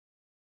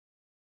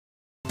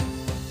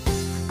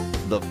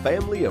The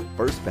family of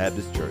First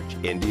Baptist Church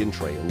Indian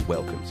Trail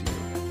welcomes you.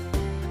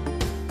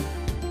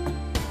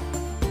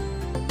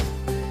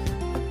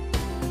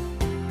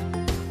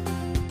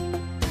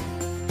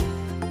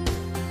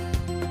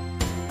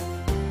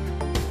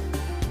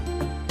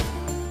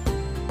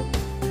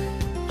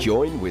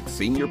 Join with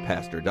Senior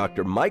Pastor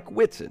Dr. Mike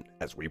Whitson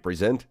as we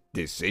present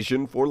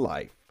Decision for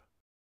Life.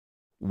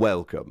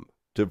 Welcome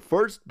to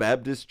First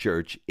Baptist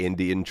Church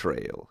Indian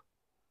Trail.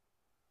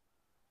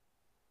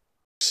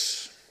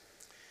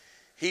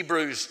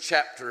 Hebrews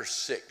chapter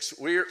 6.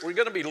 We're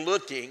going to be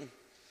looking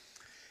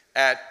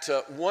at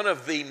one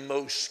of the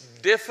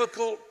most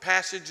difficult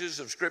passages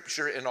of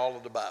Scripture in all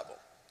of the Bible.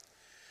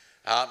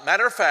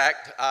 Matter of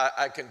fact,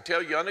 I can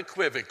tell you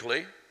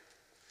unequivocally,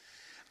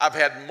 I've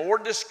had more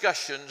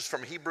discussions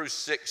from Hebrews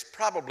 6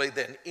 probably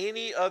than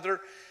any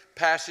other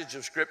passage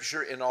of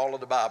Scripture in all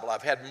of the Bible.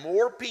 I've had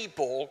more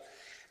people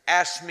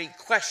ask me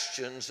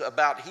questions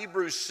about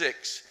Hebrews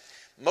 6,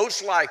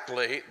 most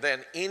likely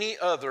than any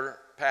other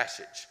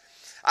passage.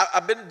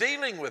 I've been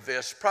dealing with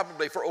this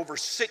probably for over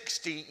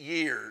 60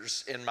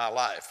 years in my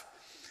life,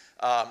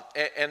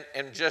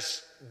 and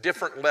just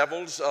different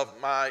levels of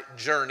my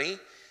journey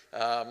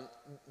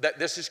that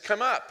this has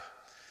come up.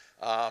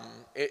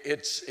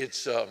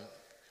 It's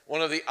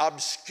one of the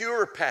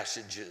obscure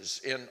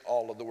passages in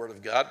all of the Word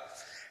of God.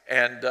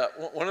 And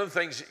one of the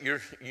things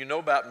you know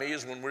about me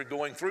is when we're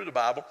going through the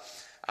Bible,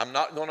 I'm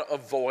not going to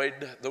avoid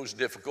those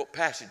difficult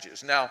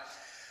passages. Now,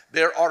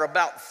 there are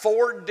about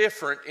 4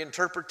 different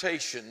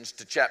interpretations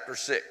to chapter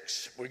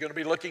 6. We're going to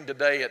be looking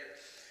today at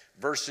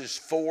verses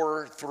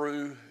 4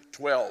 through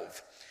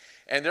 12.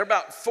 And there are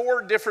about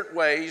 4 different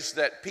ways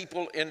that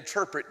people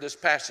interpret this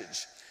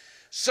passage.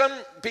 Some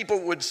people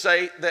would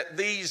say that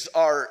these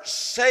are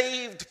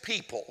saved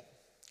people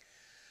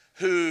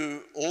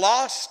who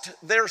lost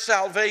their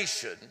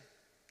salvation,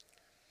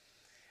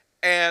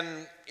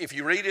 and if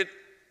you read it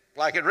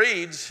like it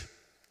reads,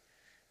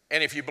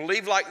 and if you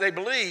believe like they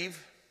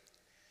believe,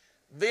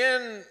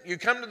 then you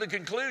come to the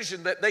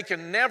conclusion that they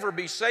can never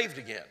be saved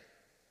again,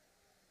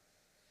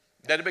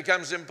 that it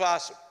becomes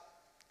impossible.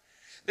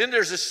 Then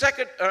there's a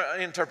second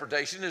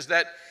interpretation, is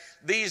that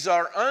these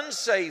are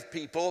unsaved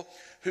people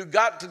who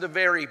got to the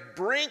very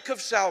brink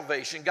of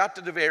salvation, got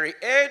to the very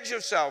edge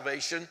of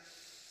salvation,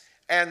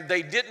 and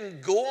they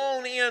didn't go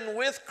on in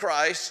with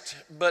Christ,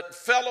 but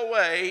fell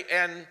away,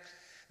 and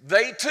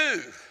they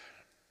too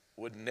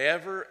would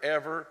never,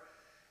 ever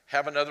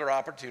have another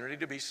opportunity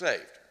to be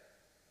saved.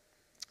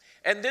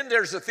 And then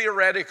there's a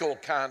theoretical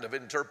kind of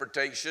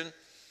interpretation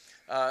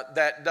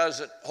that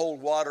doesn't hold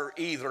water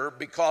either,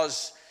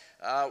 because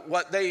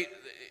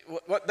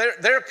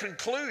their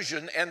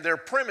conclusion and their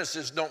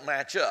premises don't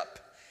match up.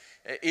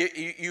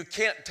 You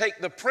can't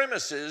take the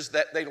premises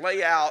that they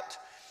lay out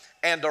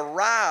and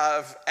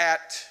arrive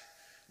at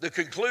the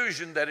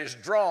conclusion that is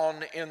drawn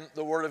in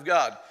the Word of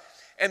God.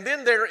 And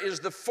then there is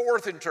the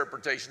fourth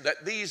interpretation,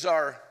 that these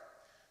are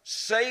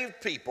saved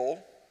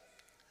people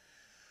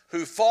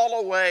who fall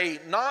away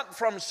not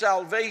from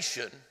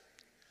salvation,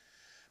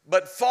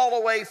 but fall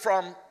away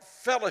from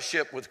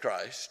fellowship with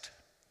Christ.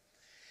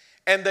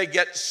 And they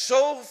get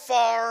so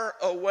far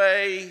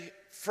away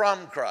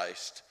from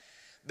Christ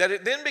that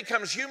it then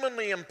becomes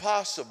humanly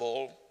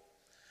impossible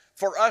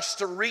for us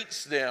to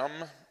reach them,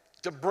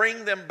 to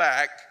bring them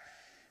back,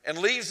 and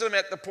leaves them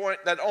at the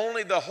point that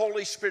only the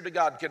Holy Spirit of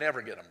God can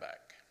ever get them back.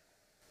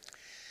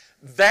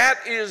 That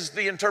is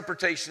the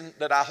interpretation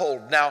that I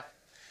hold. Now,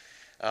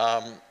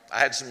 I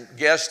had some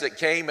guests that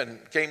came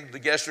to the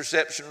guest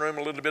reception room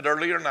a little bit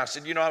earlier, and I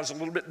said, I was a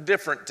little bit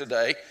different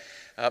today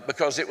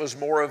because it was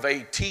more of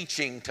a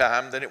teaching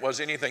time than it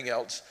was anything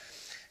else.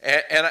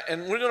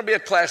 And we're going to be a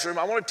classroom.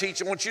 I want to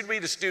teach. I want you to be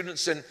the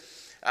students, and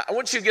I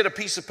want you to get a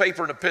piece of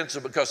paper and a pencil,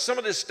 because some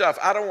of this stuff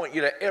I don't want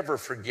you to ever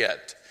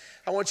forget.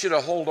 I want you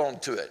to hold on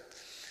to it.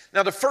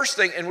 Now, the first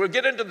thing, and we'll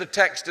get into the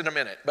text in a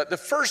minute, but the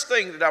first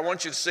thing that I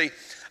want you to see,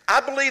 I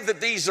believe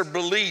that these are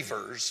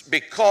believers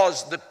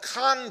because the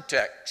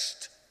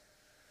context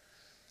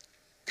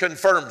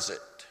confirms it.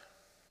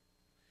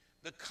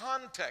 The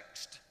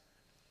context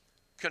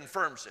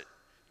confirms it.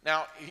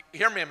 Now,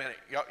 hear me a minute.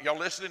 Y'all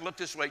listening? Look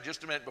this way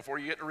just a minute before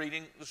you get to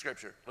reading the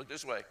Scripture. Look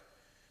this way.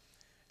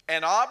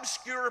 An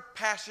obscure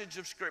passage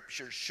of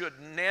Scripture should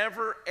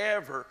never,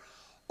 ever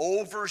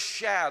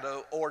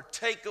overshadow or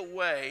take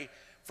away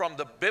from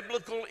the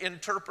biblical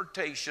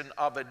interpretation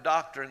of a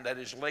doctrine that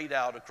is laid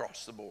out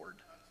across the board.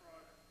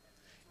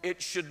 It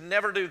should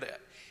never do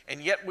that.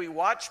 And yet we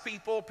watch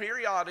people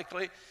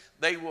periodically,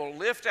 they will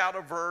lift out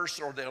a verse,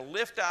 or they'll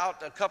lift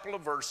out a couple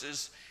of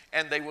verses,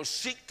 and they will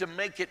seek to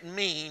make it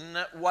mean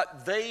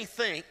what they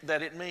think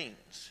that it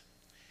means.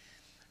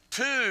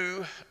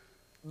 To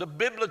the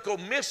biblical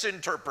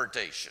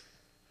misinterpretation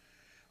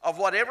of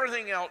what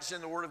everything else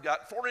in the Word of God.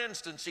 For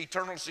instance,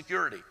 eternal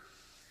security.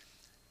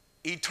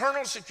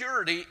 Eternal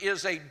security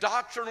is a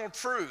doctrinal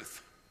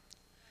truth.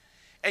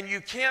 And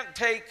you can't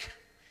take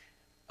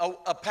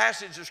a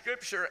passage of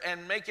Scripture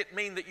and make it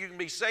mean that you can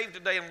be saved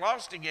today and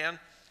lost again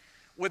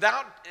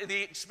without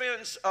the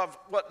expense of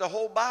what the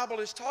whole Bible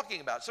is talking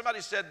about.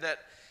 Somebody said that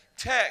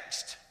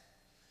text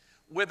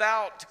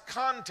without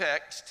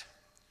context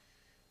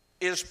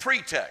is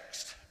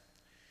pretext.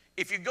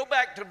 If you go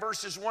back to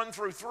verses 1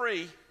 through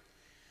 3,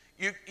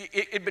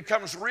 it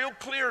becomes real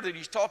clear that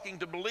he's talking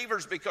to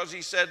believers, because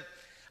he said,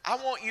 I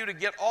want you to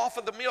get off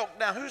of the milk.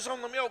 Now, who's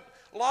on the milk?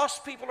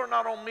 Lost people are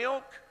not on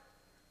milk.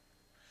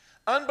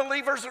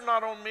 Unbelievers are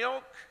not on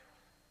milk.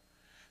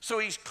 So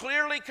he's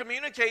clearly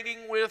communicating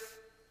with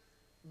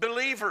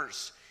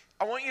believers.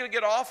 I want you to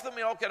get off the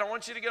milk, and I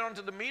want you to get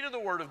onto the meat of the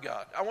Word of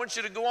God. I want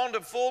you to go on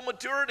to full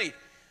maturity,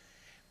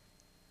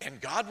 and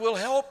God will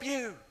help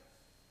you.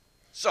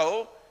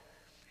 So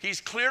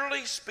he's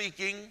clearly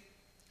speaking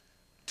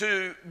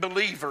to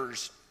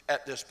believers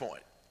at this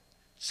point.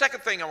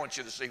 Second thing I want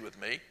you to see with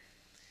me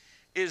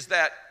is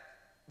that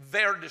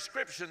their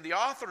description, the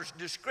author's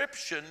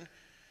description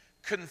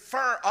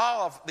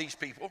of these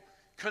people,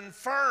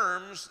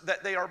 confirms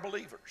that they are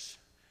believers.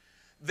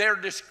 Their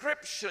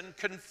description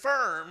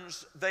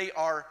confirms they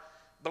are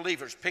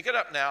believers. Pick it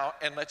up now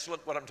and let's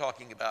look what I'm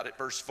talking about at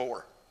verse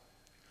 4.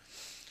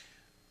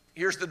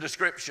 Here's the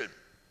description.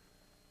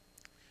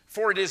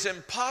 For it is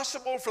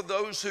impossible for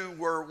those who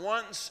were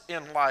once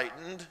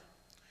enlightened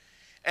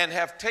and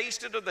have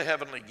tasted of the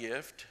heavenly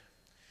gift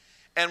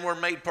and were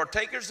made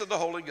partakers of the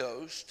Holy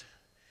Ghost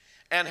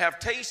and have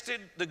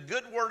tasted the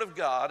good word of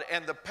God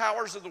and the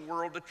powers of the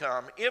world to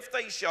come, if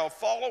they shall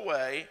fall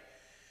away,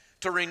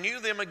 to renew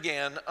them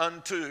again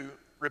unto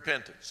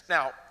repentance.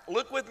 Now,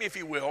 look with me, if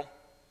you will,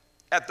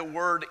 at the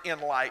word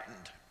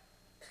enlightened.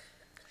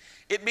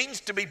 It means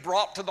to be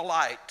brought to the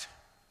light.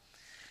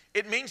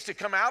 It means to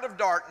come out of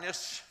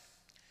darkness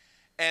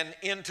and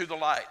into the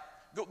light.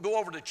 Go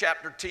over to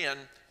chapter 10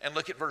 and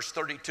look at verse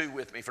 32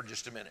 with me for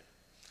just a minute.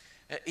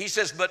 He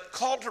says, but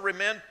call to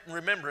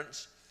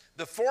remembrance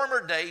the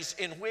former days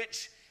in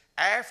which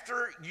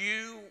after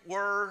you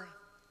were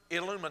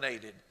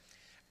illuminated,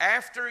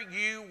 after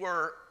you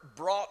were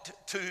brought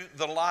to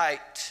the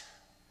light,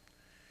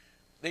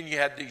 then you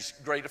had these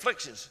great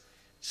afflictions.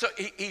 So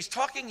he's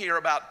talking here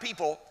about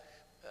people.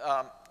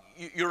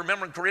 You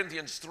remember in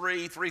Corinthians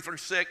 3 through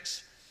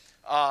 6,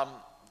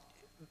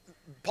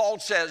 Paul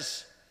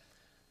says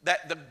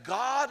that the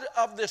God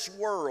of this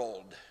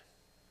world,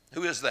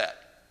 who is that?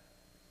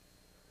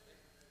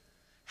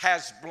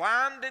 Has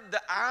blinded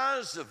the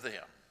eyes of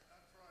them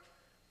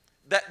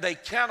that they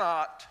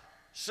cannot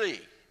see.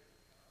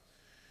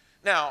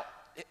 Now,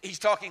 he's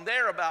talking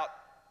there about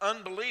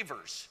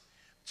unbelievers.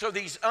 So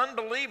these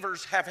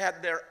unbelievers have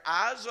had their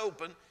eyes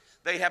open,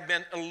 they have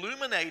been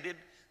illuminated,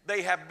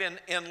 they have been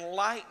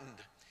enlightened,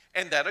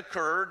 and that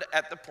occurred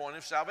at the point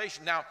of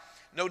salvation. Now,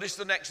 notice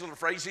the next little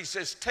phrase. He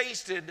says,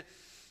 tasted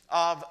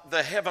of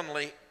the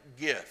heavenly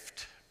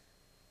gift.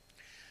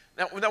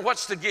 Now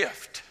what's the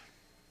gift?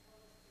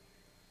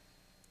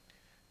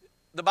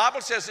 The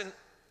Bible says in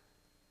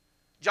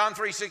John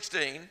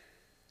 3:16,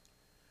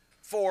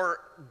 for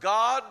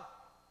God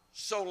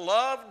so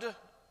loved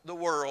the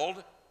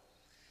world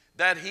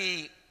that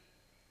he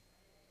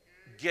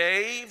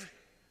gave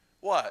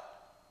what?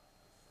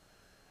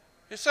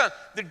 His son.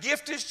 The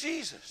gift is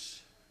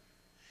Jesus.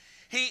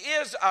 He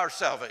is our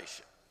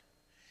salvation.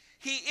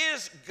 He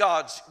is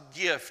God's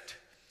gift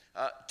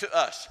to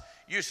us.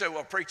 You say,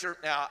 well, preacher,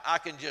 now I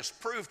can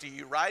just prove to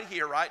you right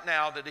here, right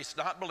now, that it's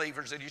not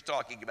believers that he's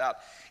talking about.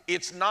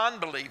 It's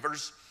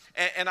non-believers.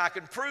 And I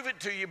can prove it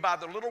to you by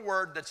the little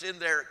word that's in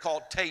there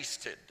called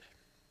tasted.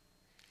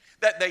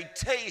 That they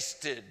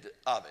tasted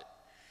of it.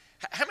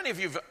 How many of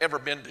you have ever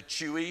been to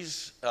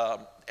Chewy's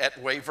at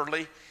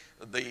Waverly,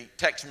 the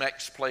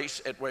Tex-Mex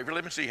place at Waverly?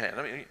 Let me see your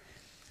hand.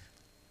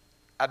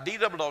 I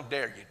D-double-dog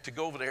dare you to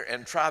go over there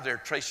and try their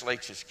Tres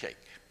Leches cake.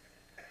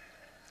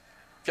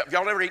 Have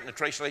y'all ever eaten a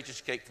Tres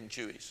Leches cake from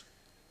Chewy's?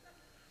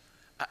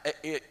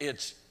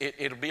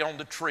 It'll be on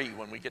the tree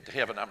when we get to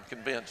heaven, I'm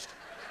convinced.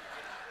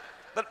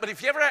 But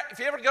if you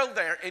ever go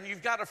there and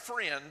you've got a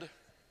friend,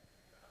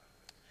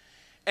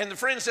 and the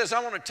friend says,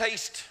 I want to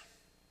taste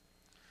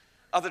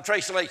of the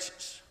Tres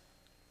Leches,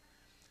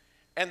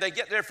 and they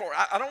get there for,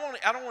 I don't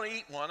want to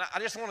eat one, I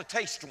just want to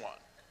taste one.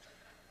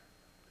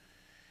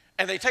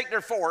 And they take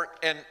their fork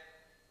and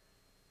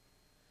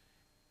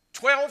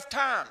 12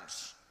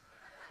 times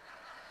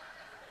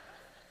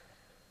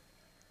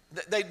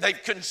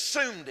they've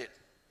consumed it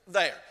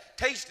there.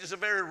 Taste is a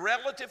very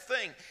relative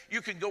thing. You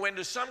could go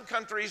into some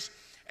countries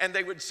and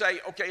they would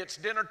say, okay, it's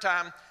dinner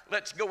time,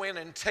 let's go in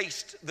and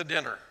taste the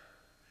dinner.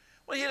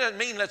 Well, he doesn't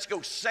mean let's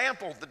go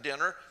sample the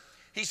dinner.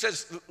 He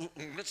says,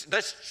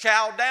 let's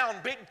chow down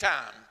big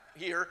time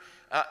here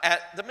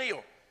at the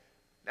meal.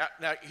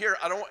 Now here,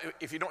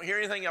 if you don't hear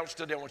anything else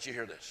today, I want you to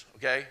hear this,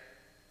 okay?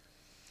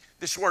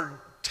 This word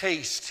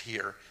taste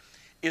here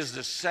is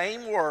the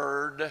same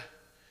word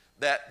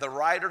that the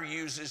writer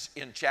uses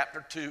in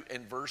chapter 2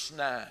 and verse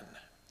 9.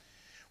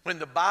 When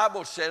the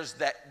Bible says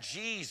that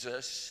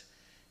Jesus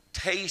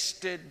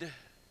tasted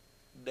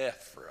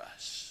death for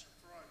us.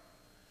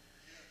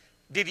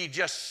 Did he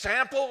just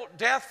sample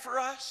death for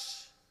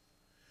us?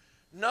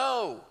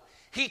 No,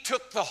 he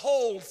took the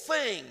whole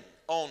thing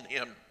on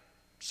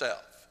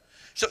himself.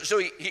 So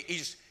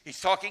he's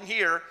talking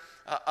here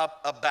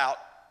about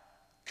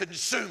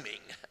consuming.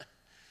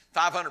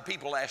 500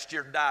 people last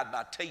year died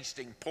by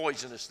tasting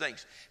poisonous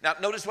things. Now,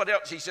 notice what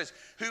else he says.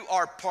 Who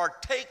are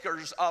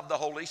partakers of the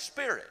Holy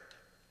Spirit.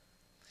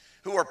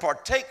 Who are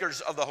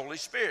partakers of the Holy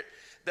Spirit.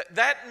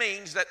 That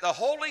means that the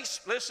Holy,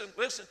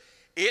 listen,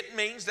 it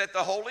means that the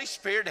Holy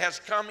Spirit has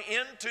come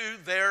into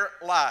their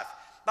life.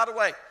 By the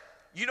way,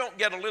 you don't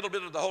get a little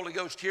bit of the Holy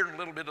Ghost here and a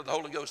little bit of the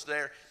Holy Ghost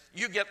there.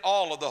 You get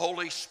all of the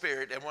Holy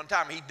Spirit at one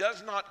time. He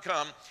does not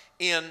come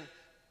in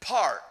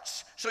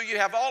parts. So you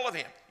have all of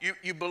him.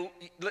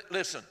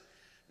 Listen,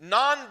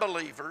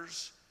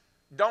 non-believers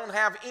don't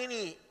have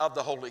any of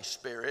the Holy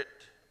Spirit.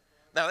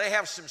 Now they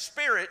have some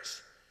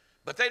spirits,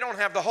 but they don't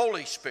have the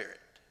Holy Spirit.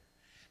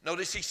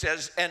 Notice he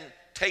says, and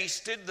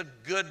tasted the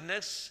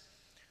goodness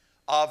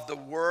of the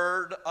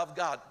Word of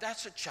God.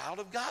 That's a child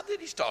of God that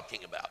he's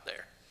talking about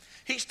there.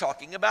 He's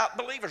talking about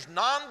believers.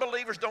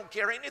 Non-believers don't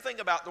care anything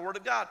about the Word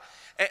of God.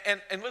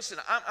 And listen,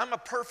 I'm a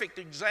perfect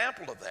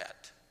example of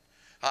that.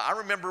 I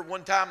remember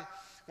one time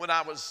when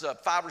I was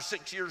 5 or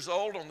 6 years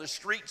old on the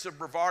streets of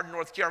Brevard,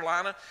 North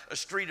Carolina, a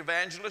street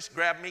evangelist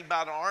grabbed me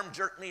by the arm,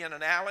 jerked me in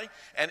an alley,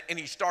 and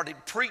he started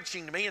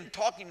preaching to me and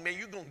talking to me,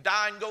 you're going to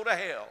die and go to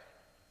hell.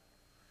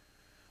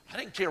 I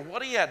didn't care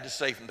what he had to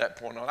say from that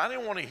point on. I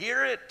didn't want to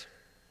hear it.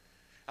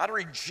 I'd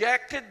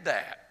rejected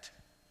that.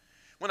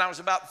 When I was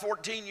about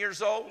 14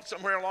 years old,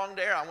 somewhere along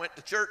there, I went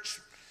to church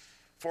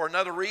for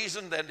another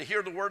reason than to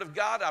hear the Word of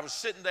God. I was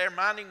sitting there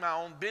minding my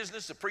own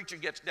business. The preacher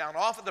gets down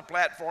off of the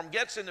platform,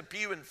 gets in the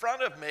pew in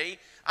front of me.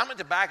 I'm at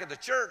the back of the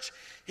church.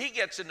 He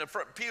gets in the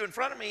pew in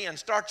front of me and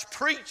starts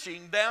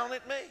preaching down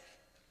at me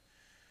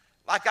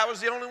like I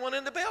was the only one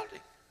in the building.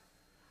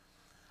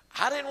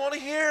 I didn't want to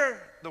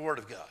hear the Word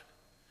of God.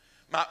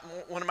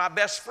 One of my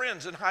best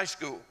friends in high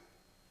school,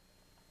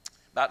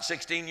 about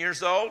 16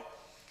 years old,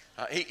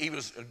 he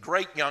was a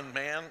great young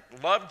man,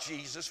 loved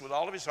Jesus with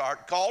all of his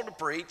heart, called to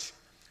preach,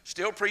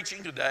 still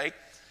preaching today,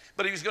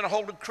 but he was going to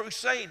hold a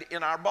crusade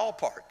in our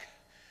ballpark.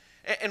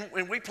 And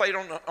we played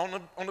on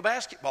the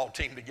basketball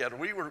team together.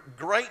 We were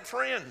great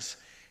friends.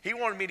 He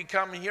wanted me to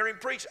come and hear him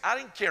preach. I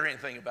didn't care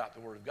anything about the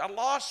Word of God.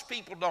 Lost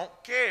people don't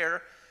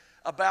care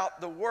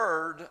about the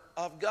Word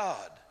of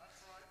God.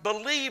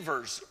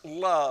 Believers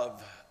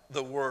love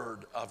the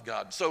Word of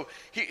God. So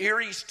here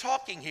he's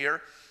talking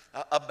here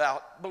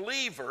about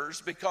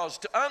believers, because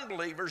to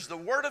unbelievers the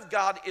Word of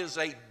God is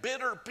a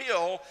bitter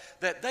pill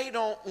that they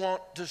don't want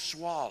to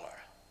swallow.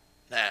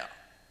 Now,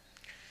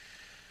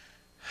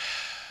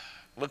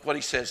 look what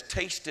he says,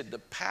 tasted the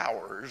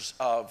powers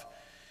of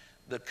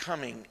the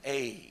coming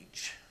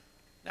age.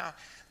 Now,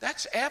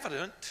 that's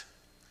evident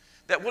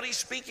that what he's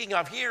speaking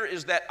of here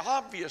is that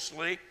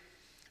obviously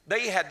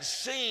they had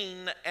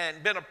seen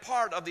and been a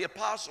part of the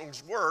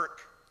apostles' work.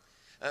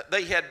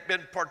 They had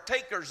been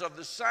partakers of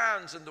the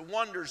signs and the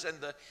wonders and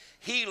the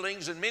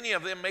healings, and many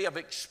of them may have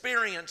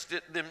experienced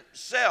it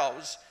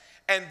themselves,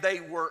 and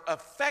they were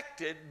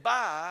affected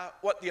by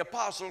what the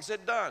apostles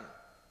had done.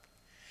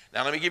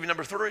 Now let me give you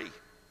number 3.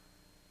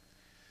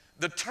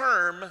 The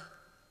term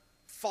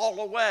fall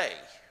away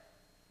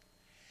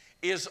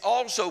is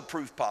also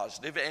proof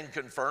positive and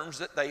confirms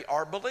that they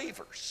are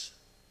believers.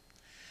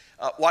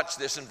 Watch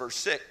this in verse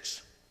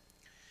 6.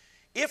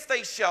 If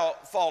they shall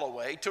fall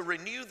away, to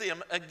renew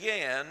them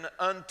again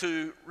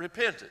unto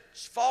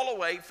repentance. Fall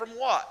away from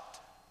what?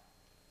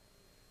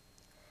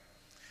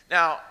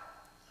 Now,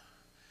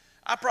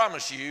 I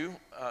promise you,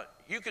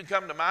 you can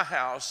come to my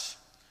house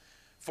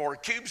for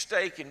cube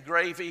steak and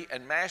gravy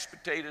and mashed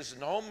potatoes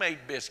and homemade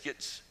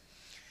biscuits,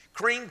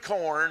 creamed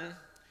corn,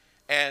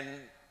 and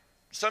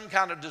some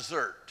kind of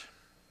dessert.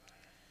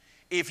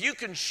 If you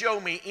can show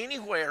me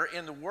anywhere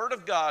in the Word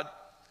of God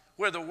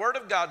where the Word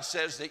of God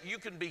says that you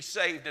can be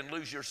saved and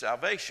lose your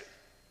salvation,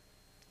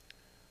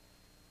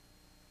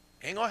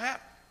 ain't gonna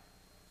happen.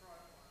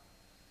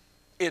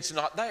 It's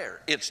not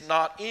there. It's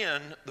not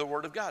in the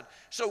Word of God.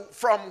 So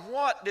from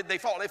what did they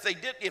fall? If they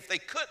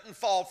couldn't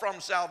fall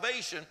from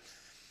salvation,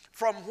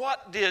 from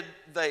what did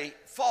they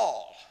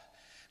fall?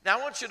 Now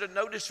I want you to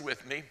notice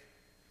with me,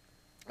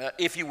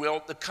 if you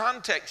will, the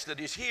context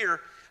that is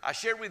here. I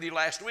shared with you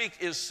last week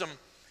is some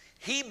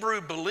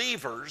Hebrew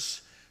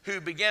believers who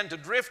began to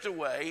drift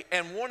away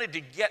and wanted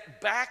to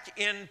get back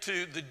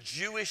into the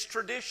Jewish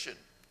tradition.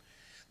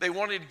 They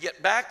wanted to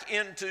get back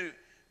into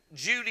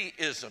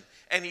Judaism.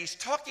 And he's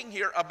talking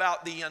here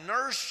about the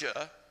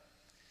inertia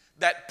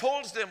that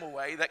pulls them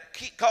away, that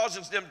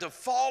causes them to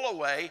fall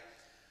away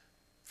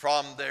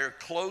from their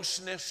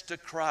closeness to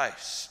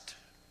Christ,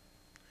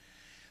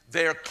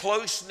 their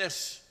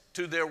closeness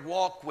to their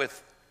walk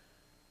with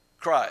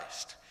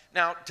Christ.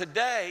 Now,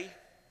 today,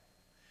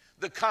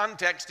 the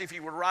context, if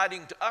you were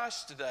writing to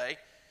us today,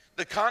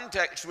 the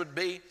context would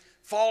be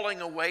falling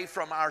away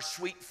from our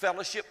sweet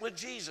fellowship with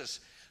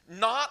Jesus.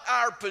 Not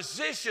our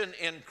position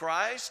in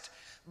Christ,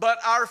 but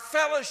our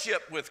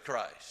fellowship with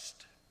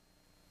Christ.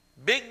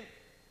 Big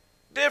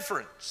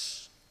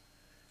difference.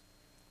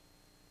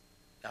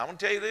 Now, I want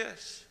to tell you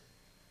this.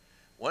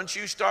 Once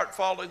you start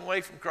falling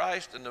away from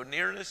Christ and the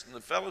nearness and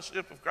the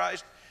fellowship of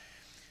Christ,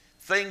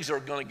 things are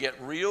going to get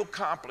real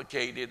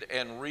complicated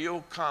and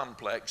real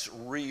complex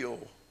real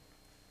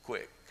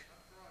quick.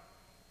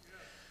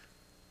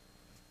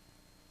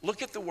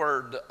 Look at the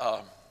word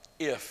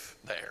if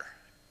there.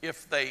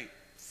 If they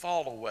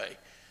fall away.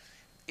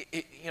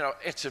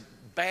 It's a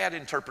bad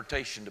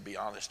interpretation, to be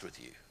honest with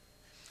you.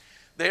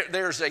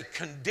 There's a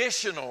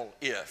conditional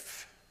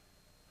if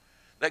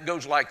that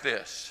goes like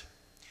this.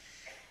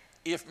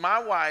 If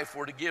my wife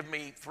were to give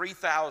me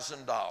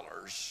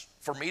 $3,000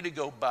 for me to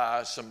go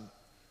buy some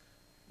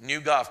new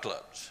golf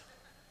clubs,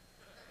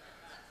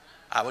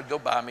 I would go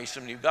buy me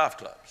some new golf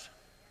clubs.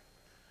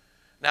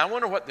 Now, I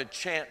wonder what the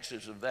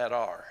chances of that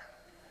are.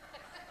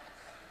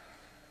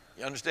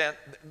 You understand?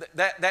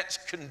 That's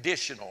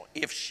conditional.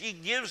 If she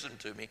gives them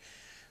to me,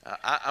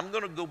 I'm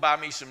going to go buy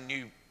me some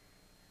new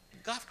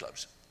golf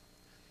clubs.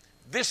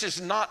 This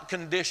is not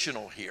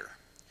conditional here.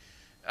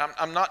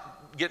 I'm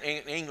not getting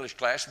an English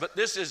class, but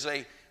this is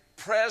a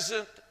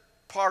present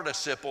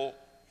participle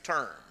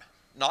term.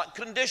 Not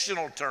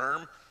conditional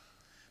term,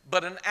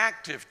 but an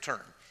active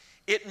term.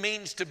 It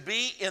means to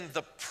be in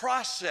the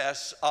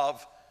process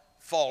of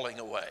falling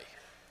away.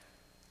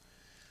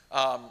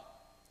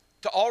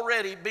 To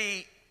already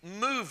be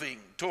moving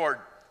toward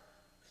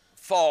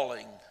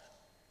falling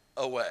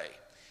away.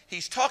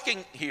 He's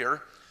talking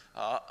here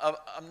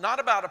not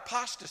about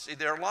apostasy.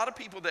 There are a lot of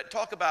people that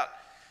talk about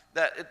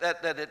that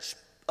it's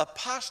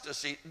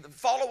apostasy. The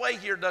fall away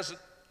here doesn't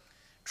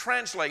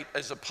translate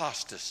as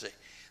apostasy.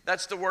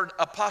 That's the word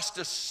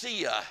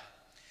apostasia.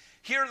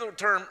 Here the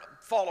term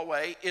fall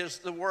away is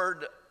the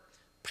word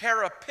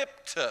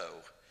parapipto,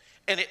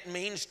 and it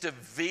means to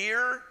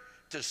veer,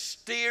 to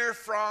steer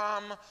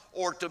from,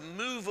 or to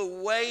move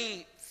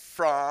away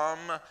from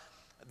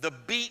the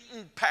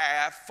beaten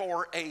path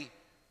for a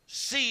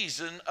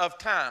season of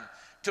time,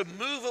 to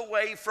move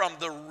away from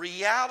the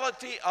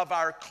reality of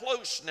our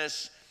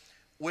closeness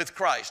with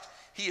Christ.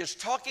 He is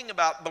talking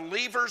about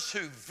believers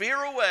who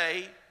veer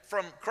away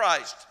from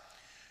Christ,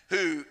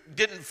 who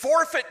didn't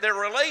forfeit their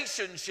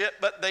relationship,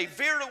 but they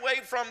veered away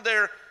from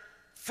their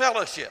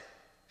fellowship.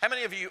 How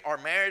many of you are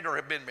married or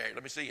have been married?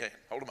 Let me see your hand.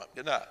 Hold them up.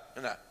 Good night.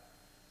 Good night.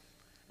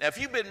 Now, if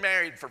you've been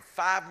married for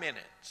 5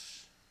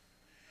 minutes,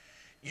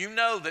 you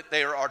know that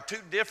there are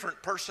two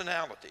different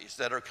personalities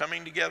that are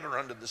coming together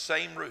under the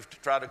same roof to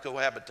try to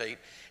cohabitate,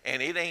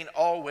 and it ain't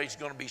always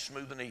going to be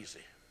smooth and easy.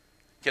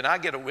 Can I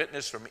get a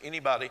witness from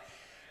anybody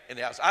in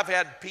the house? I've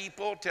had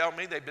people tell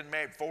me they've been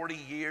married 40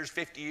 years,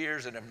 50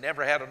 years, and have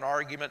never had an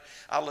argument.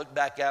 I look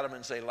back at them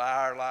and say,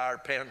 liar, liar,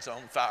 pants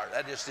on fire.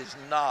 That just is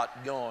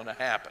not going to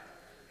happen.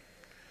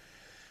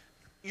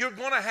 You're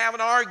going to have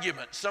an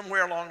argument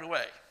somewhere along the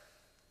way.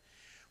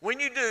 When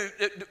you do,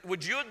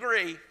 would you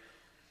agree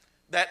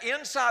that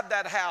inside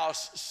that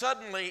house,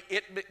 suddenly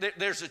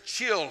there's a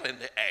chill in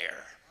the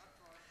air?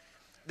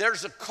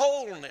 There's a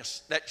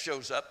coldness that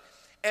shows up.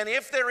 And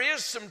if there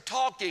is some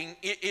talking,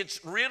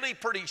 it's really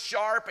pretty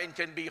sharp and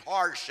can be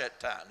harsh at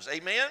times.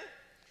 Amen?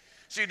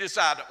 So you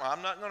decide, well,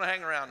 I'm not going to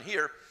hang around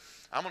here.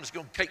 I'm just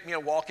going to take me a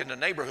walk in the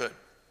neighborhood.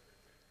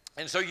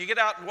 And so you get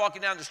out and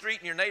walking down the street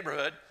in your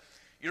neighborhood.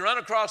 You run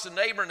across a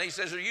neighbor and he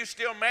says, are you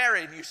still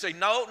married? And you say,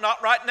 no,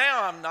 not right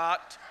now, I'm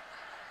not.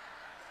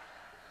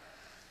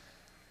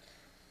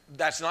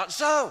 That's not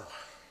so.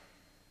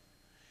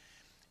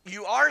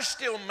 You are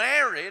still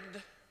married,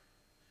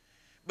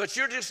 but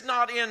you're just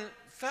not in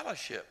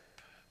fellowship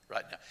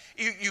right now.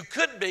 You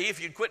could be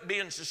if you'd quit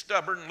being so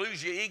stubborn and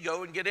lose your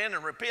ego and get in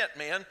and repent,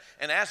 men,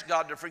 and ask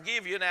God to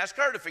forgive you and ask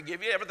her to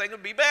forgive you. Everything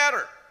would be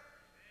better.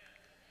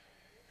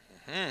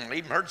 I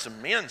even heard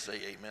some men say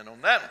amen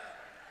on that one.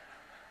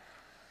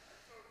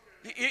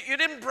 You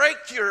didn't break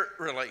your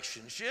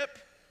relationship.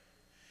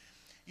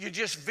 You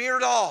just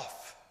veered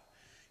off.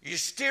 You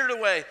steered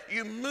away.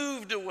 You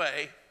moved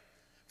away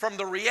from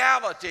the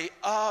reality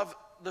of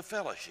the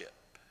fellowship.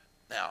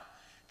 Now,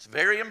 it's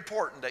very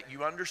important that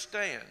you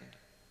understand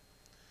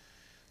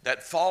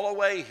that fall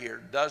away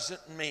here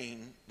doesn't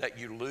mean that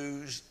you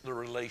lose the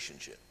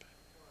relationship.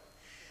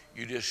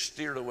 You just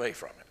steered away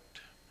from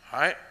it. All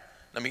right?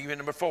 Let me give you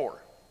number 4.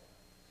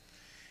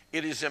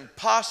 It is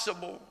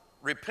impossible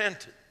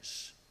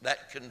repentance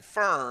that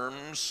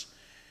confirms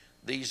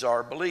these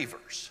are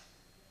believers.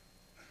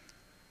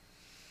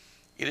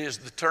 It is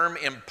the term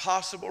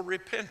impossible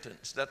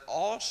repentance that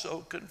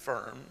also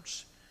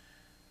confirms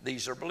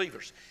these are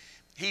believers.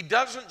 He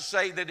doesn't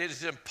say that it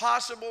is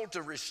impossible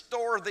to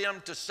restore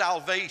them to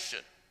salvation.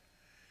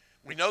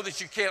 We know that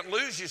you can't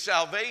lose your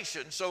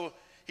salvation, so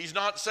he's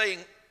not saying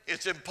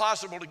it's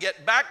impossible to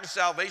get back to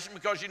salvation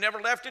because you never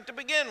left it to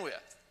begin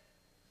with.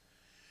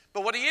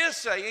 But what he is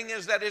saying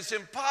is that it's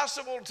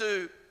impossible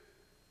to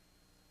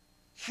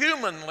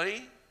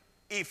humanly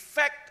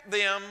effect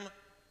them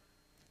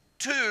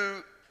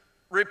to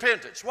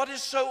repentance. What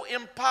is so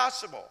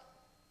impossible?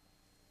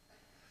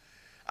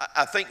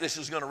 I think this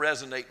is going to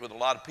resonate with a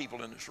lot of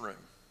people in this room.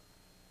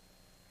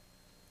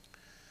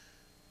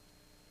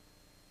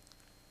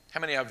 How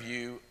many of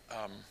you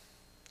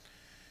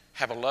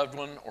have a loved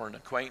one or an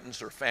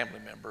acquaintance or a family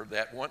member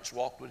that once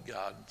walked with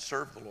God,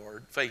 served the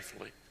Lord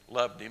faithfully,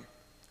 loved Him,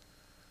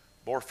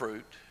 bore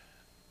fruit,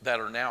 that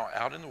are now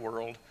out in the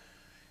world,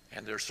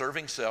 and they're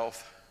serving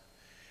self,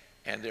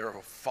 and they're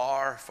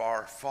far,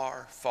 far,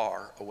 far,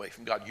 far away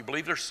from God. You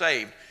believe they're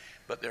saved,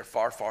 but they're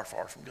far, far,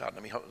 far from God.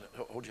 Let me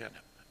hold your hand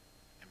up.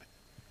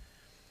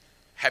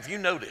 Have you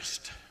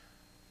noticed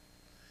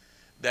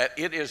that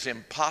it is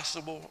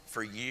impossible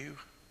for you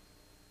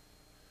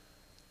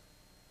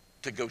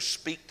to go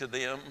speak to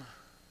them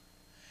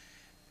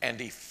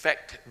and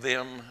effect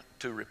them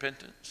to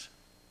repentance?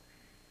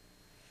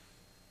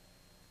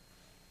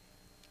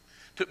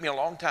 Took me a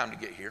long time to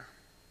get here.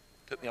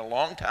 Took me a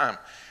long time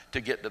to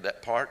get to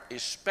that part,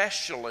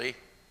 especially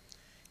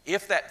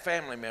if that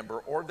family member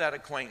or that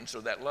acquaintance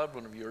or that loved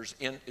one of yours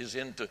is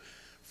into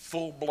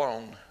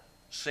full-blown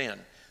sin.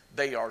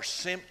 They are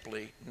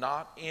simply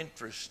not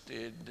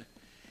interested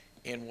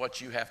in what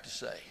you have to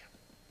say.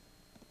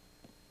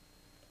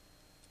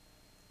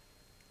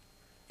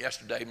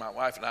 Yesterday, my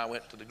wife and I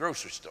went to the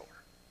grocery store.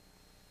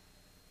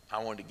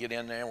 I wanted to get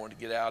in there, I wanted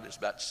to get out. It's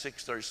about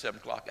 6:30, 7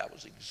 o'clock. I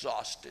was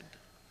exhausted.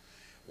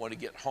 Wanted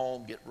to get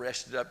home, get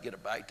rested up, get a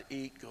bite to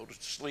eat, go to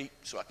sleep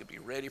so I could be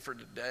ready for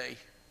the day.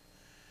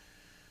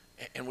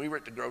 And we were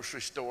at the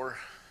grocery store.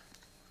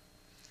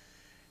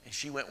 And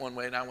she went one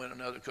way and I went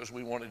another because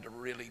we wanted to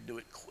really do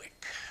it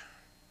quick.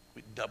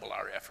 We'd double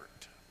our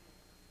effort.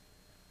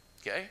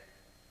 Okay?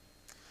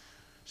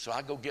 So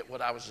I go get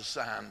what I was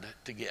assigned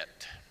to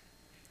get.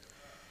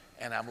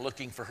 And I'm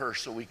looking for her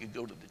so we could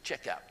go to the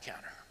checkout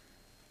counter.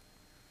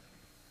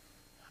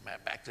 I'm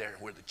at back there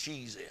where the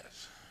cheese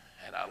is.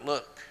 And I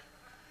look,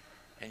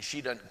 and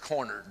she done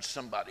cornered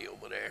somebody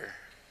over there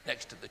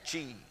next to the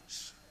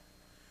cheese.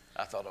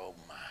 I thought, oh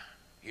my,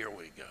 here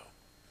we go.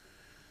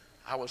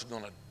 I was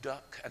going to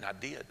duck, and I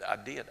did.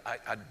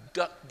 I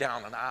ducked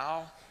down an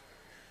aisle,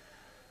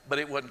 but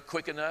it wasn't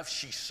quick enough.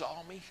 She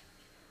saw me.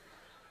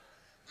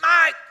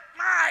 Mike!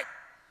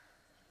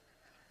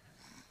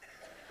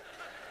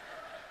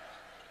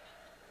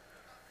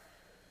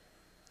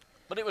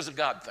 But it was a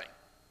God thing.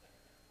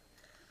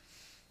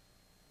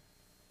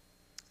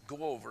 Go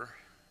over,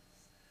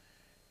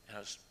 and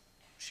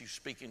she was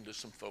speaking to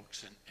some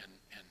folks, and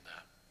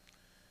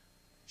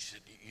she said,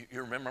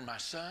 you remember my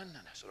son?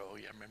 And I said, oh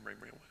yeah, I remember him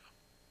real well.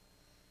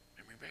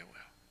 Remember him very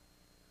well.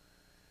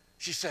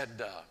 She said,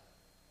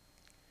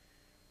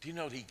 do you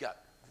know that he got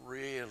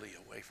really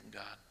away from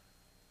God?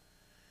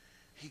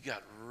 He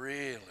got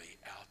really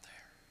out there.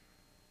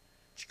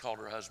 She called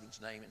her husband's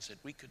name and said,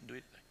 we couldn't do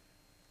anything.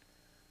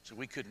 So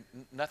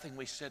nothing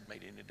we said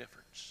made any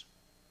difference.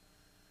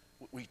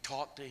 We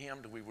talked to him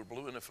till we were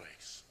blue in the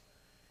face,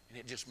 and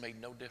it just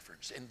made no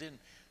difference. And then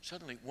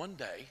suddenly one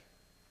day,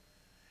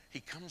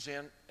 he comes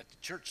in at the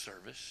church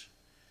service,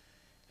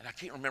 and I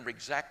can't remember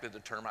exactly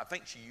the term. I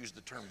think she used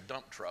the term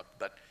dump truck,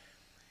 but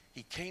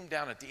he came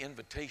down at the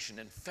invitation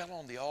and fell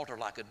on the altar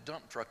like a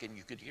dump truck, and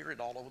you could hear it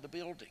all over the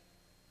building.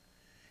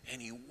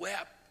 And he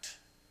wept.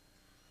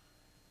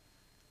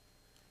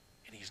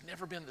 And he's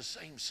never been the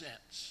same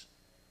since.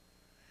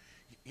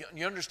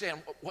 You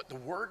understand what the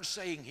word's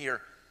saying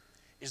here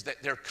is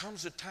that there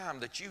comes a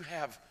time that you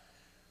have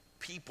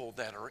people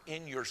that are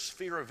in your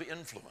sphere of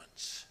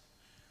influence,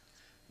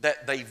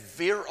 that they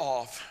veer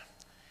off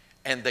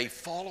and they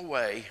fall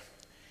away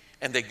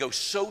and they go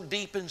so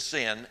deep in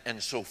sin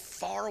and so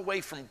far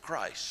away from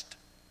Christ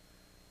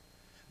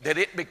that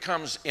it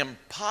becomes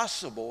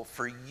impossible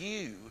for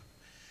you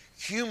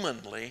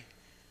humanly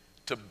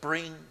to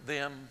bring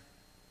them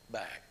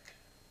back.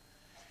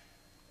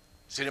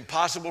 Is it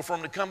impossible for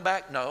them to come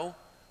back? No.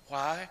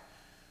 Why?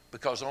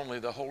 Because only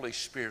the Holy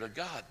Spirit of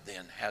God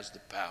then has the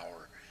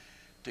power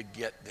to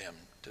get them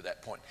to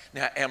that point.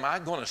 Now, am I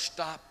going to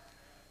stop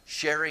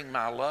sharing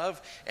my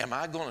love? Am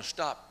I going to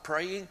stop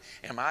praying?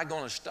 Am I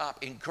going to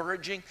stop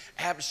encouraging?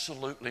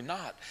 Absolutely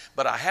not.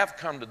 But I have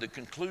come to the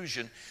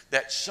conclusion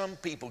that some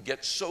people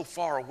get so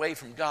far away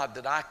from God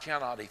that I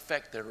cannot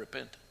effect their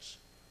repentance.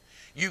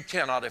 You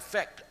cannot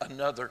affect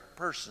another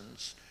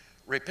person's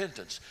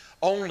repentance.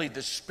 Only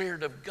the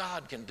Spirit of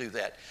God can do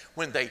that.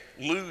 When they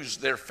lose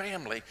their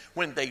family,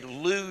 when they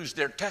lose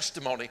their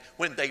testimony,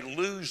 when they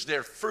lose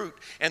their fruit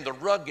and the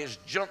rug is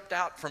jumped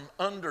out from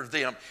under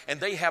them and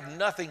they have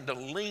nothing to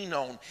lean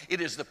on,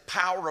 it is the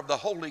power of the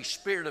Holy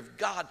Spirit of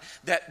God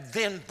that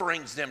then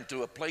brings them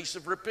to a place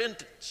of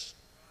repentance.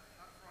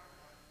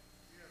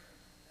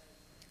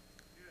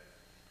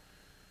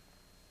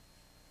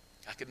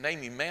 I could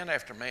name you man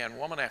after man,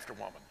 woman after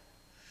woman.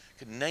 I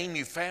could name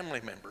you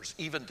family members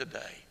even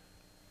today.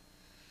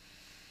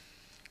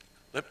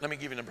 Let me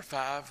give you number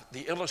 5.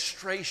 The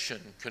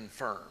illustration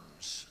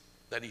confirms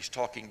that he's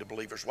talking to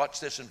believers. Watch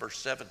this in verse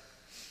 7.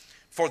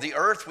 For the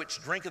earth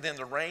which drinketh in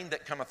the rain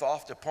that cometh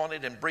oft upon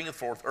it, and bringeth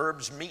forth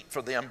herbs meet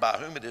for them by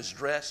whom it is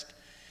dressed,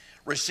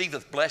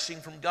 receiveth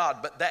blessing from God.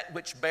 But that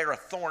which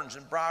beareth thorns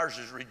and briars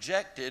is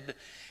rejected,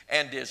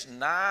 and is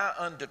nigh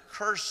unto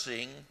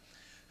cursing,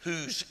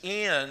 whose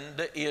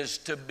end is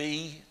to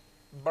be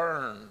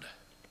burned.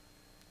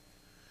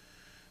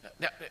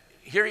 Now,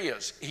 here he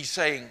is. He's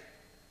saying,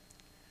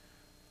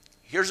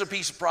 here's a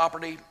piece of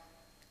property,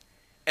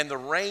 and the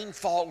rain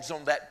falls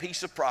on that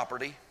piece of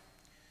property,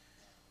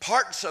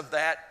 parts of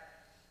that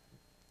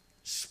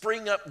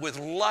spring up with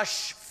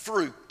lush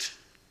fruit.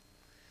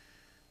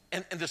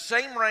 And the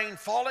same rain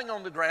falling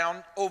on the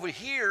ground over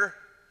here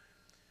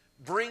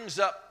brings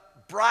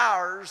up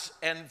briars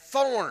and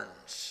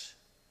thorns.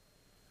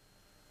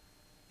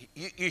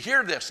 You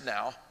hear this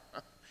now.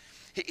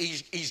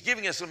 He's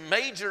giving us a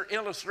major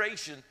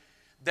illustration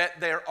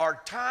that there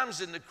are times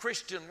in the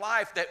Christian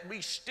life that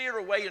we steer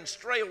away and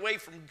stray away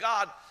from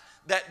God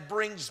that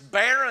brings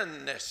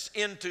barrenness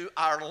into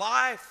our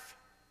life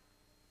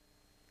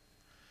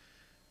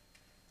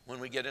when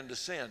we get into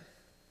sin.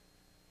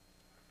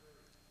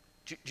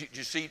 Do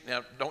you see?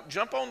 Now, don't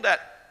jump on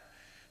that.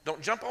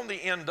 Don't jump on the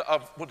end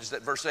of, what is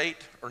that, verse 8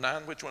 or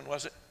 9? Which one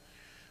was it?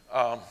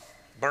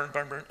 Burn.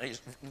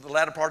 The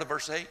latter part of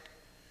verse 8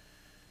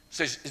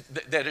 says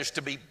that is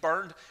to be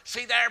burned.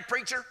 See there,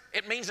 preacher?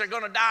 It means they're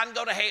going to die and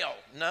go to hell.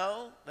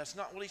 No, that's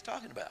not what he's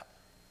talking about.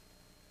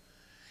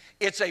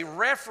 It's a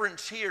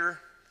reference here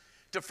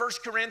to 1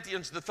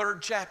 Corinthians, the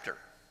 3rd chapter.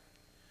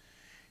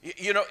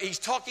 You know, he's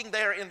talking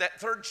there in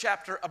that 3rd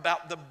chapter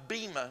about the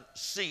bema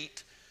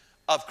seat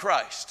of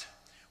Christ,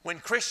 when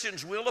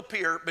Christians will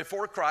appear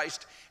before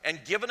Christ and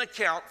give an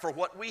account for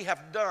what we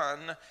have done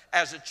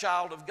as a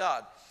child of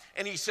God.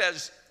 And he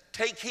says,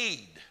 take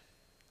heed,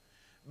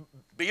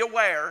 be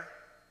aware,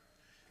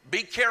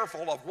 be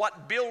careful of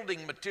what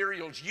building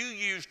materials you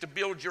use to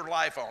build your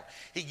life on.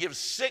 He gives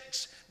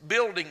 6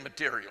 building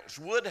materials: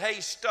 wood, hay,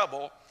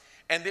 stubble,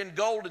 and then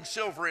gold and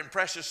silver and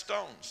precious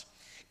stones.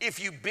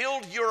 If you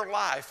build your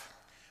life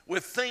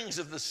with things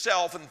of the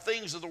self and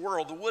things of the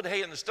world, the wood,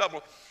 hay, and the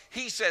stubble,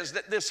 he says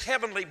that this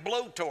heavenly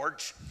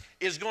blowtorch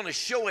is going to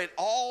show it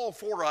all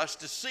for us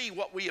to see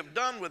what we have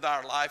done with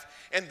our life,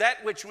 and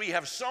that which we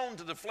have sown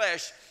to the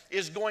flesh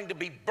is going to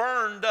be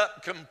burned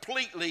up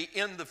completely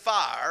in the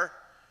fire.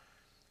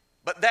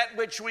 But that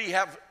which we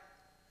have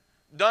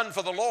done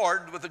for the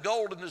Lord with the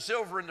gold and the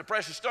silver and the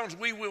precious stones,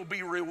 we will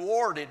be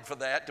rewarded for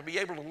that, to be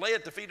able to lay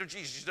at the feet of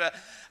Jesus.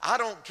 I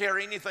don't care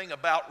anything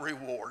about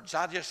rewards.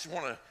 I just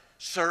want to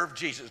serve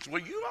Jesus.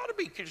 Well, you ought to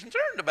be concerned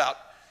about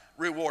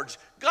rewards.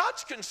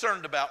 God's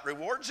concerned about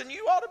rewards, and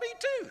you ought to be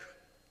too.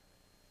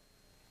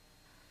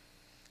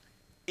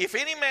 If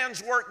any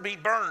man's work be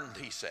burned,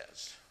 he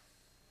says,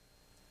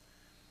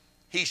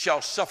 he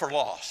shall suffer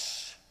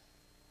loss,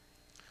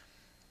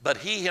 but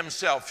he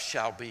himself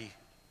shall be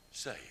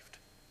saved.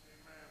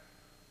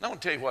 Now, I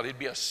want to tell you what, it'd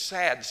be a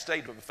sad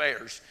state of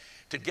affairs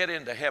to get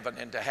into heaven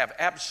and to have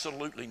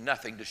absolutely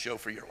nothing to show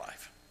for your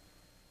life.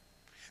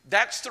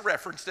 That's the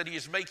reference that he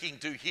is making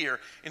to here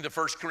in the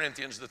 1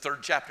 Corinthians, the 3rd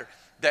chapter,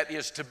 that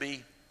is to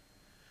be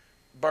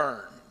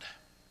burned.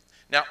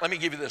 Now, let me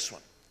give you this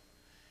one.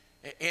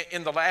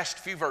 In the last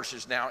few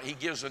verses now, he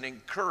gives an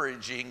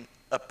encouraging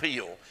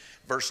appeal.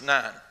 Verse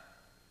 9,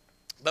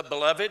 but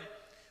beloved,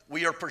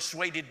 we are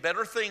persuaded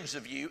better things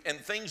of you and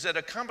things that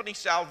accompany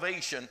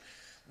salvation,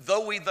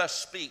 though we thus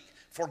speak.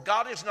 For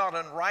God is not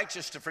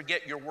unrighteous to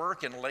forget your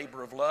work and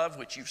labor of love,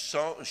 which you've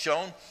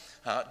shown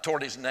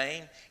toward his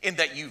name, in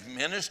that you've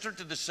ministered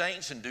to the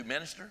saints and do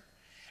minister.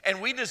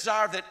 And we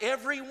desire that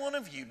every one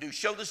of you do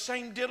show the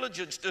same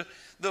diligence to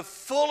the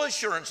full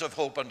assurance of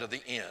hope unto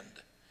the end,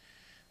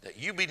 that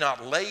you be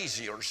not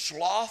lazy or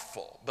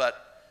slothful,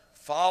 but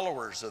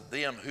followers of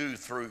them who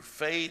through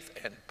faith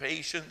and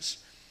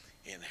patience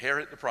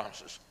inherit the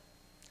promises.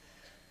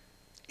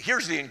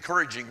 Here's the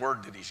encouraging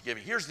word that he's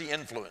giving. Here's the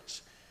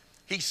influence.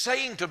 He's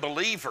saying to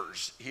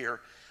believers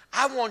here,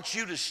 I want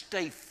you to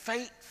stay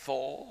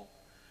faithful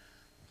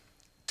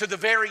to the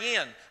very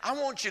end. I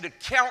want you to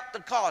count the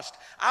cost.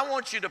 I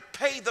want you to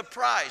pay the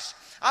price.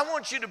 I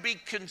want you to be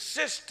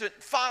consistent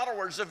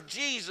followers of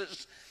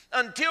Jesus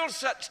until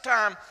such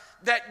time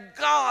that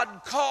God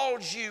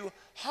calls you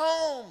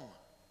home.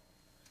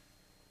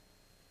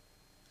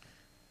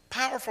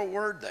 Powerful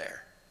word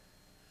there.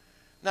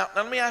 Now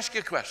let me ask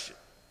you a question.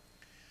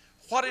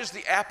 What is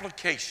the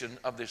application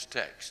of this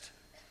text?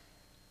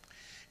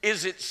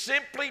 Is it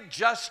simply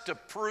just to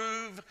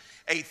prove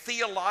a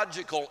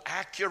theological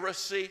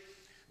accuracy,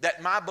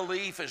 that my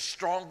belief is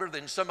stronger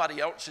than somebody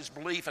else's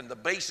belief and the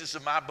basis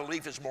of my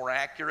belief is more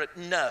accurate?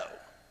 No,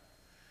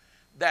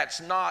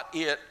 that's not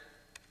it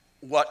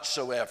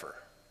whatsoever.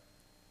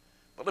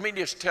 But let me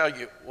just tell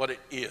you what it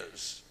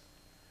is.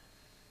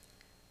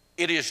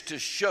 It is to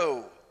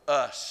show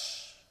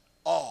us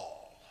all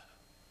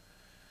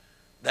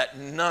that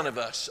none of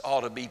us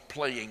ought to be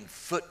playing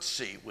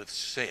footsie with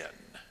sin.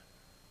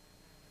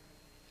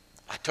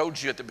 I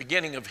told you at the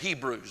beginning of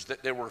Hebrews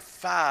that there were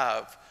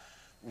 5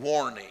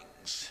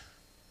 warnings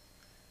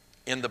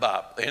in the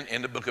Bible,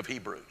 in the book of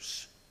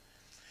Hebrews.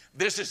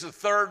 This is the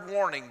 3rd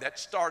warning that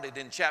started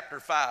in chapter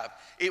 5.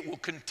 It will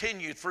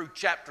continue through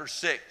chapter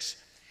 6.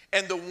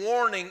 And the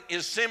warning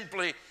is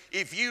simply,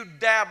 if you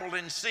dabble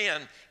in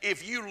sin,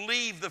 if you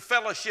leave the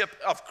fellowship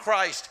of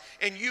Christ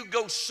and you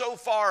go so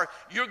far,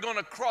 you're going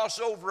to cross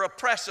over a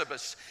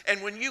precipice.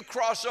 And when you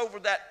cross over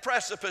that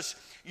precipice,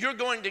 you're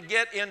going to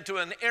get into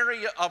an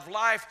area of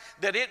life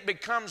that it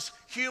becomes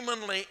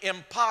humanly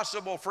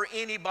impossible for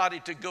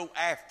anybody to go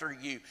after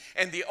you.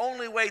 And the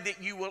only way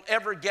that you will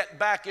ever get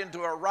back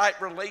into a right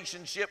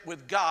relationship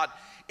with God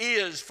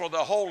is for the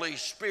Holy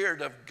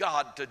Spirit of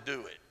God to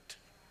do it.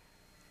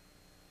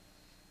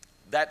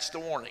 That's the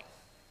warning.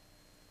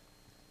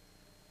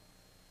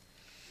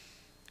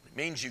 It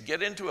means you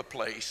get into a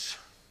place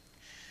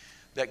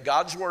that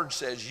God's Word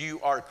says you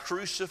are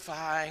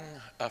crucifying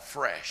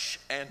afresh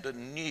and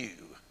anew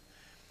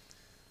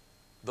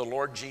the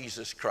Lord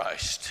Jesus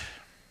Christ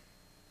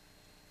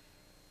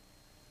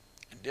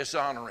and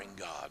dishonoring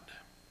God,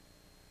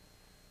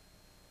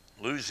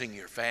 losing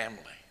your family,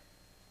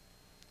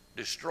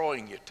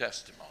 destroying your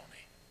testimony,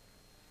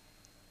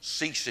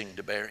 ceasing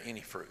to bear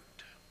any fruit.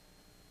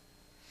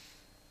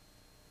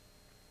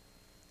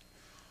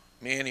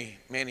 Many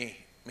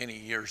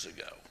years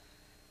ago,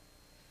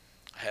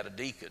 I had a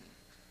deacon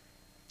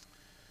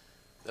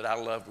that I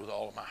loved with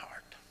all of my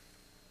heart.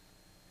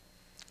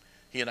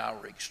 He and I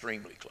were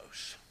extremely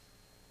close.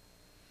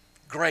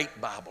 Great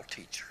Bible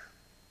teacher.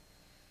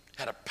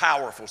 Had a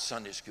powerful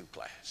Sunday school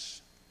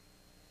class.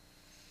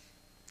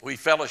 We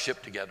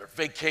fellowshiped together,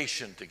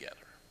 vacationed together,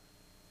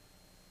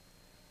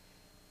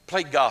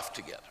 played golf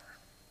together.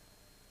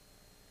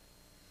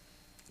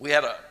 We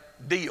had a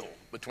deal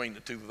between the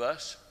two of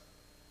us.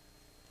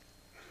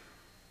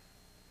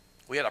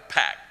 We had a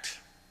pact.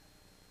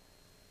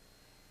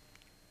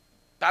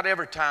 About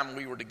every time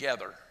we were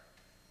together,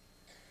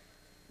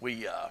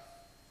 we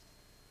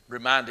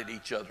reminded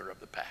each other of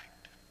the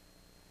pact.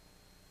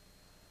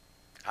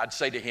 I'd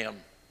say to him,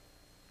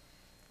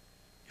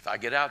 if I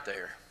get out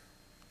there,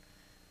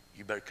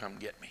 you better come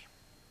get me.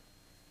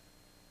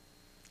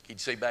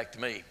 He'd say back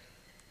to me,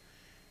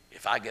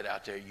 if I get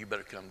out there, you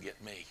better come get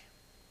me.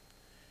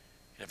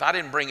 And if I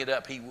didn't bring it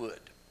up, he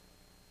would.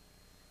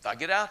 If I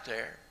get out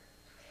there,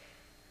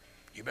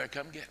 you better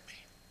come get me.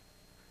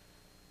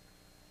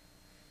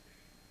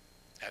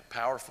 That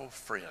powerful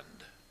friend,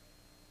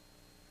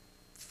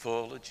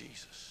 full of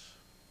Jesus,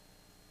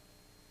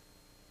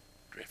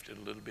 drifted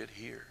a little bit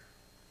here,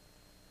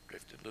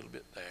 drifted a little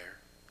bit there.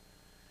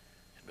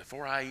 And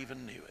before I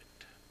even knew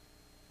it,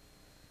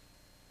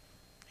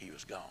 he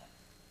was gone.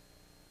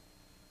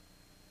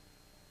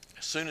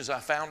 As soon as I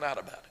found out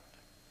about it,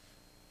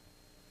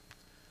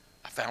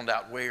 I found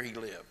out where he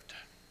lived.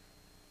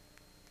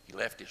 He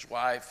left his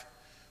wife,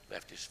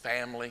 left his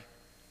family,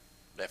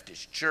 left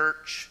his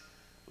church,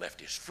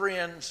 left his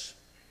friends,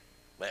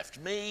 left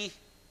me.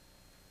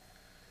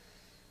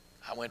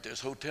 I went to his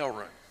hotel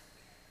room,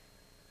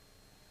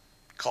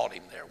 caught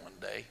him there one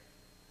day.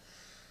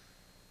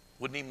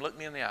 Wouldn't even look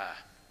me in the eye.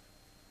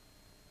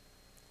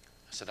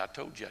 I said, I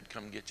told you I'd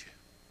come get you.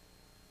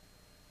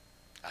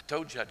 I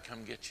told you I'd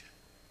come get you.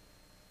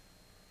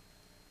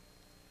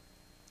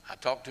 I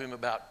talked to him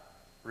about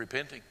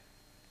repenting.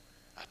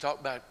 I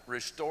talked about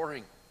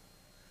restoring.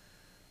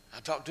 I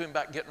talked to him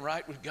about getting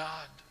right with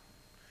God,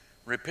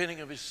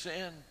 repenting of his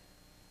sin,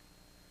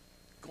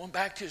 going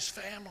back to his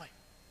family.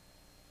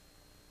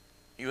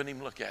 He wouldn't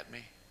even look at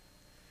me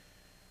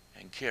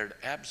and cared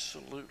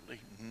absolutely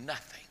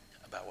nothing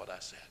about what I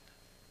said.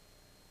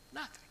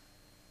 Nothing.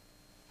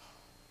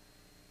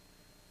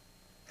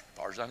 As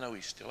far as I know,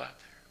 he's still out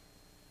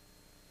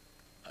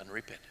there,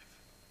 unrepentive.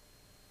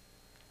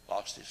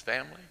 Lost his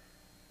family,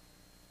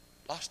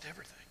 lost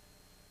everything.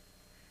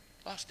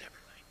 Lost everything.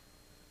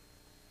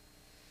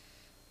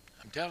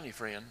 I'm telling you,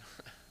 friend,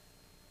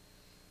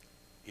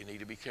 you need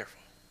to be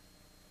careful.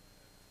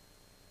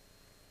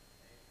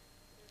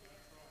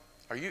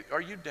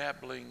 Are you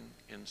dabbling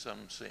in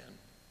some sin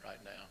right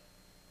now?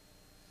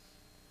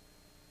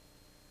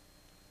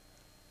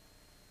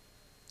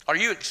 Are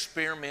you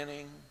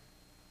experimenting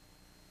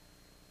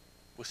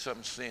with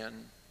some sin?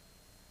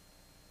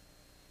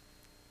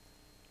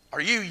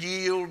 Are you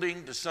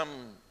yielding to some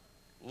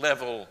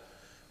level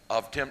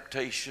of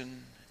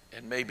temptation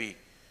and maybe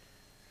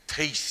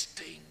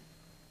tasting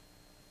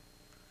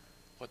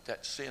what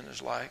that sin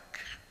is like?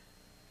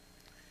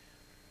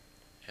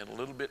 And a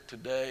little bit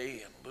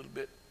today, and a little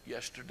bit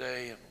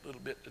yesterday, and a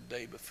little bit the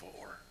day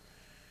before,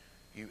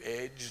 you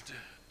edged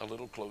a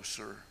little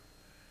closer,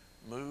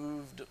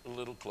 moved a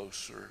little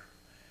closer,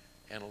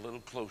 and a little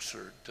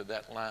closer to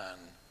that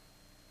line.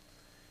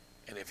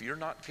 And if you're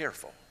not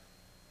careful,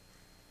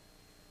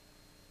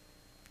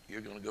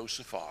 you're going to go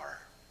so far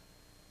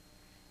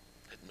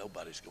that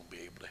nobody's going to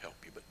be able to help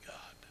you but God.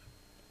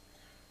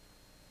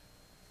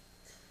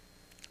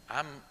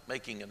 I'm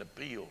making an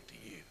appeal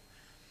to you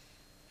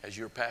as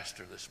your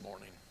pastor this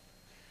morning.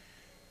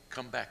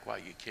 Come back while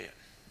you can.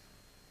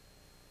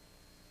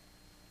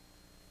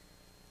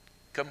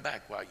 Come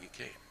back while you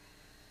can.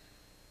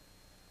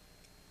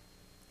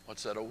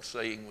 What's that old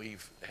saying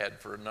we've had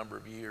for a number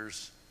of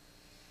years?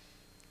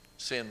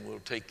 Sin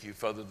will take you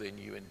further than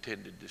you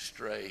intended to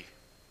stray.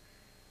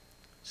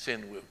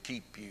 Sin will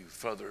keep you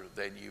further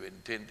than you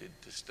intended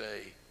to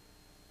stay.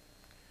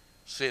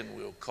 Sin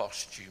will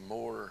cost you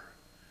more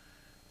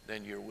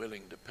than you're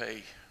willing to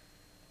pay.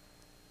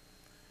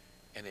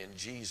 And in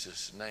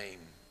Jesus' name,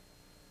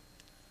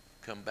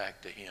 come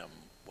back to him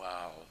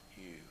while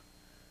you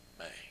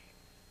may.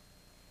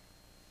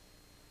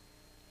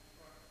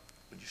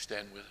 Would you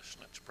stand with us?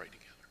 Let's pray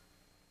together.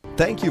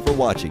 Thank you for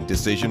watching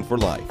Decision for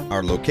Life.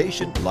 Our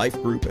location,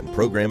 life group, and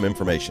program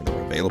information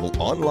are available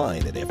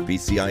online at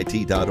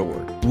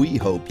fbcit.org. We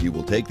hope you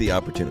will take the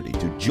opportunity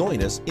to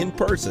join us in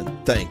person.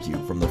 Thank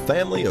you from the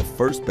family of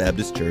First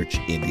Baptist Church,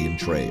 Indian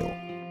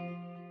Trail.